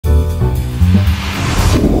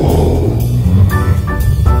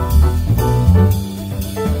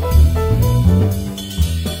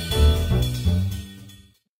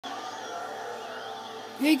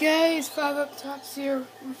5 up tops here.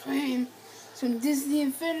 We're playing some Disney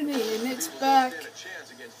Infinity, and it's back.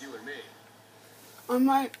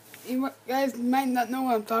 You guys might not know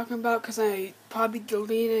what I'm talking about because I probably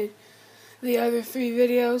deleted the other 3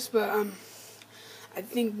 videos, but I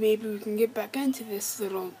think maybe we can get back into this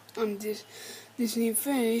little Disney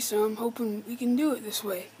Infinity, so I'm hoping we can do it this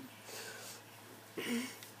way.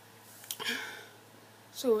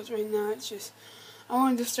 So right now it's just, I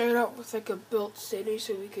wanted to start out with like a built city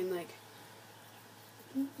so we can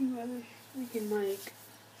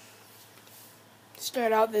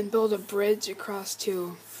start out, then build a bridge across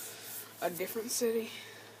to a different city.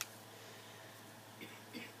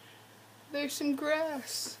 There's some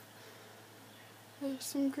grass. There's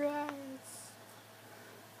some grass.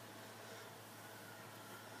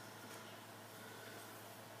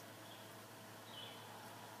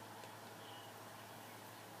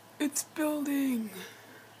 It's building.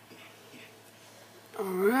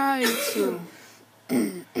 Alright, so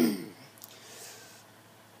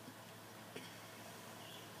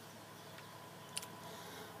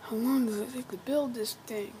how long does it take to build this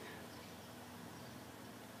thing?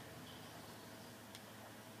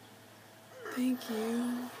 Thank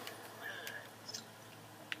you.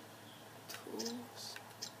 Tools.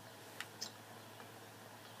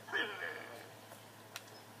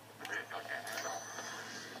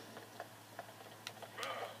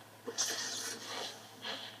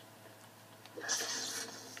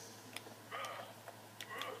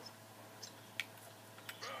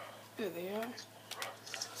 There they are.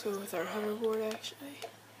 So with our hoverboard, actually,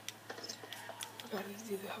 we gotta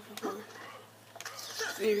do the hoverboard.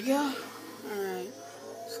 There we go. Alright,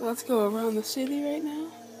 so let's go around the city right now.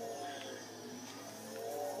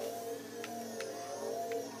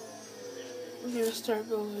 We're gonna start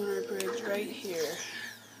building our bridge right here.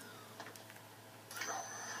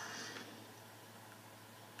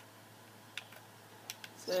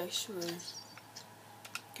 So actually,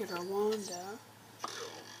 get our wand out.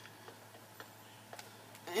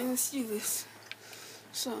 And let's do this.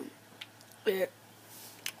 So, let's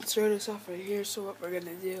start us off right here. So what we're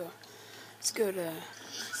gonna do, let's go to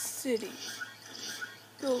city,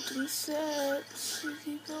 building set,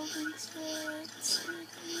 city building set,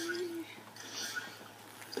 city.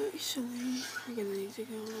 Actually, we're gonna need to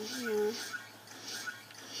go over here.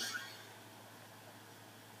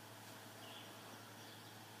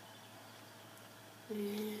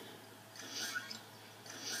 And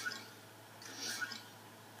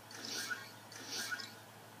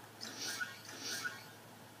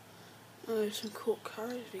oh, there's some cool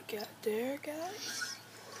cars we got there, guys.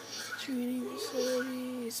 Training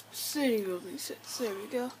facilities, city building sets. There we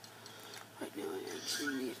go. Right now, I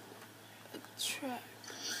actually need a track.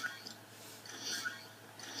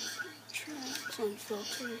 Tracks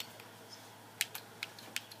unfiltered.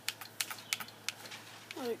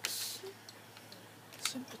 Like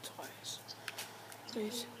simple toys.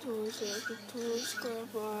 Basic tools, electric tools, square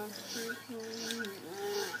blocks.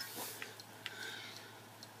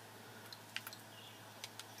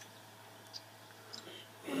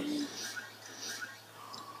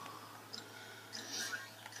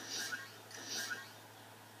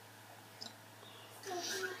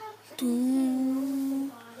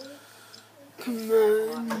 Come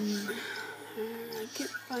on. I can't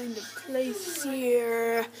find a place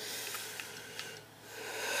here.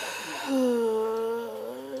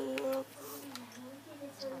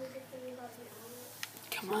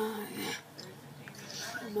 Come on.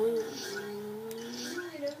 Come on.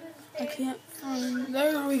 I can't find.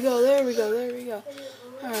 There we go. There we go. There we go.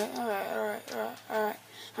 Alright.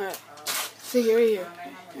 See, right here.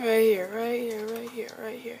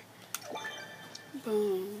 Right here.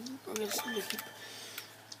 Boom. We're just gonna keep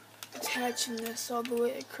attaching this all the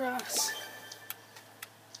way across.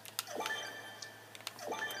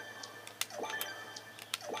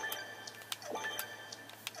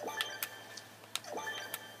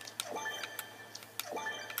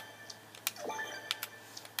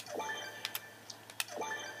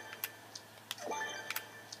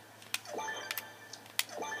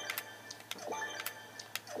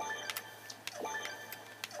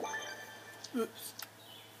 Oops.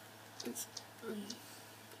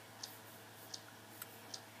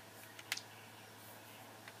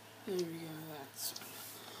 There we go, that's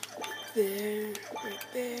right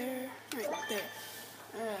there.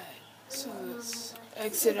 Alright, so let's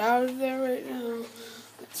exit out of there right now.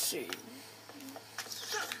 Let's see.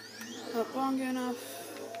 Not long enough.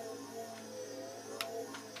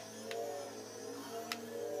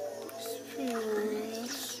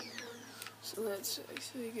 So let's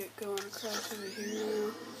actually get going across over here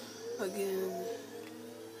now. Again.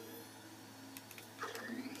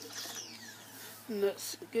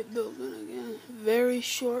 Let's get building again. Very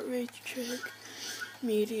short racetrack,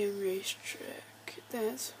 medium racetrack.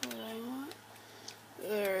 That's what I want.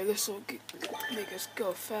 There, this will make us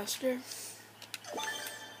go faster.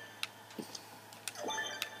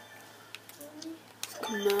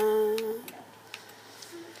 Come on.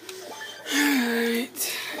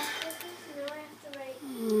 Alright.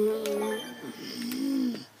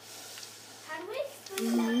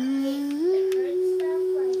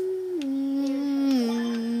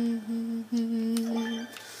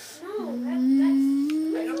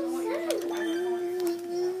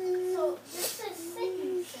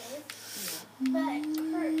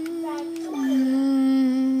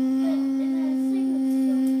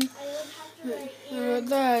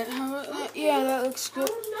 Yeah, that looks good.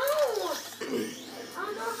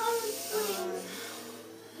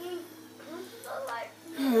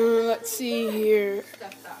 Let's see here.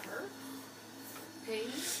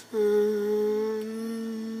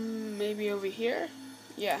 Maybe over here?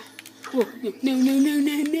 Yeah. Whoa, no.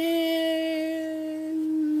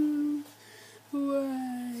 Why?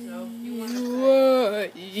 So if you want to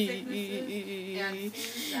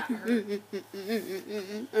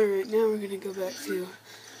Alright, now we're gonna go back to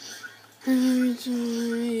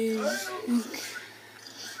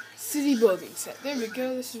city building set. There we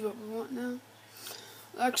go. This is what we want now.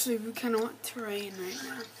 Actually, we kind of want terrain right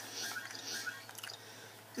now.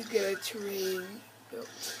 We get a terrain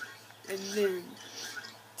built, and then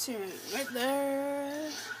terrain right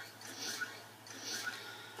there.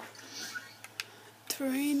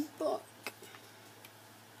 Terrain block.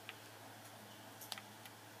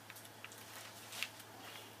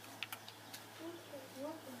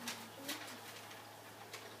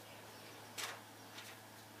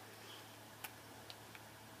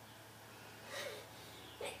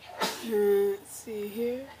 Let's see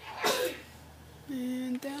here,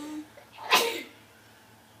 and down.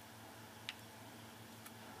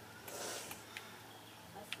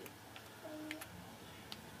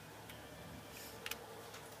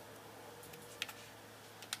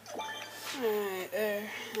 Alright, there.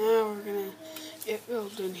 Now we're gonna get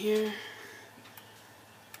building here.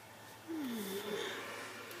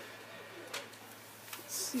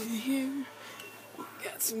 Let's see here.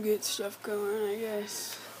 Got some good stuff going, I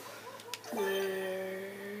guess. There.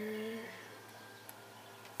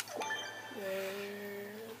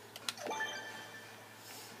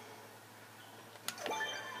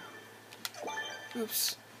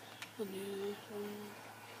 Oops.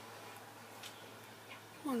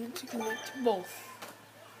 Wanted to connect both.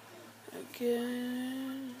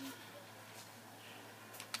 Again.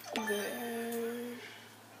 There.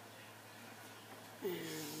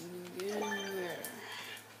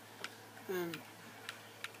 And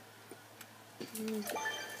again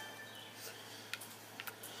there.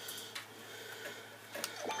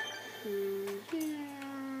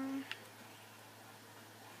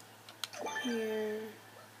 Here,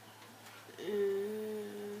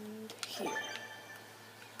 and here.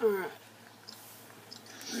 Alright.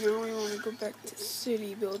 Now we want to go back to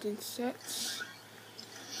city building sets.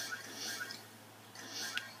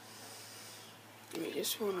 We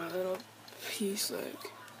just want a little piece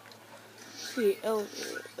like city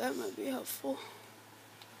elevator. That might be helpful.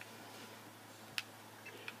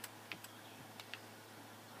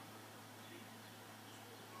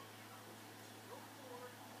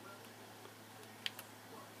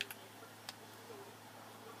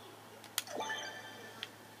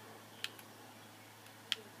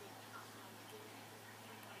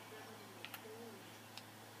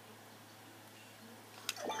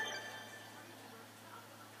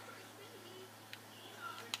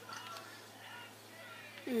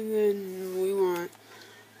 And then we want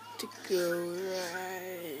to go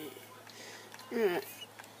right that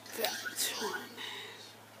one.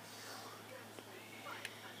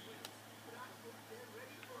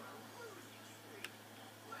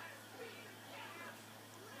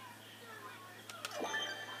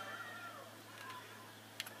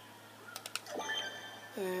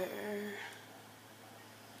 There.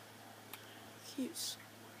 Keeps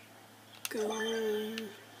going.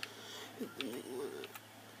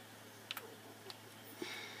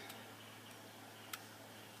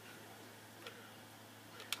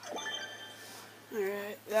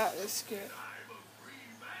 Alright, that is good.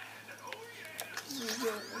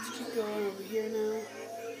 Let's keep going over here now.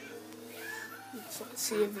 Let's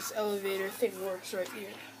see if this elevator thing works right here.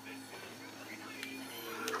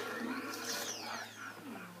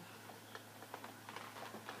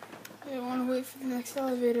 I want to wait for the next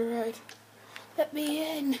elevator ride. Let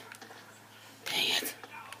me in. Dang it.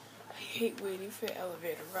 I hate waiting for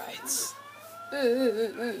elevator rides.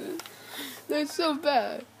 That's so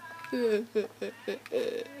bad. I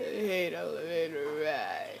hate elevator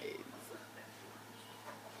rides.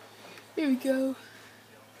 Here we go.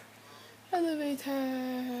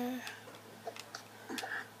 Elevator.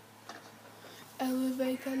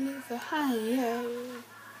 Elevator, live higher.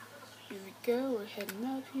 Here we go. We're heading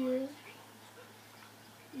up here.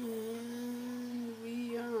 And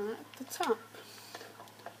we are at the top.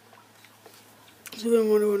 So then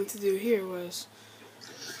what I wanted to do here was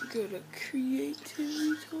go to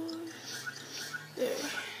Creativity Toy. There.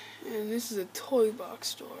 And this is a toy box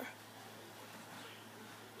store.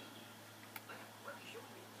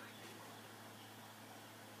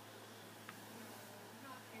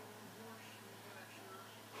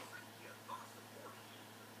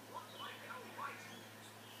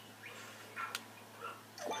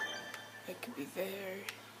 That could be there.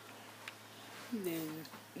 And then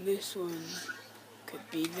this one could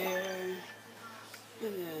be there.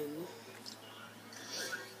 And then,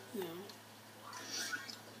 you know.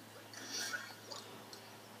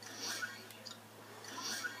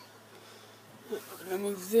 We're gonna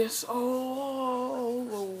move this all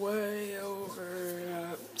the way over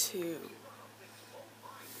up to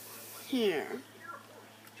here.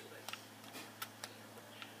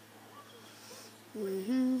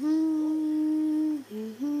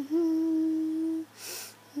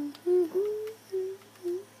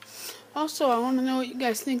 Also, I want to know what you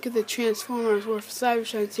guys think of the Transformers War for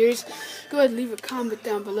Cybertron series. Go ahead and leave a comment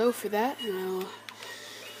down below for that. And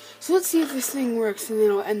so let's see if this thing works, and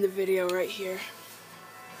then I'll end the video right here.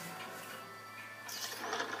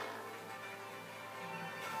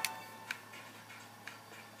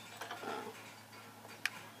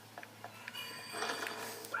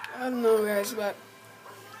 I don't know, guys, but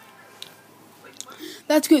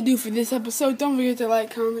that's going to do for this episode. Don't forget to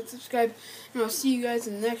like, comment, subscribe, and I'll see you guys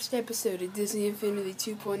in the next episode of Disney Infinity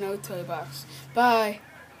 2.0 Toy Box. Bye.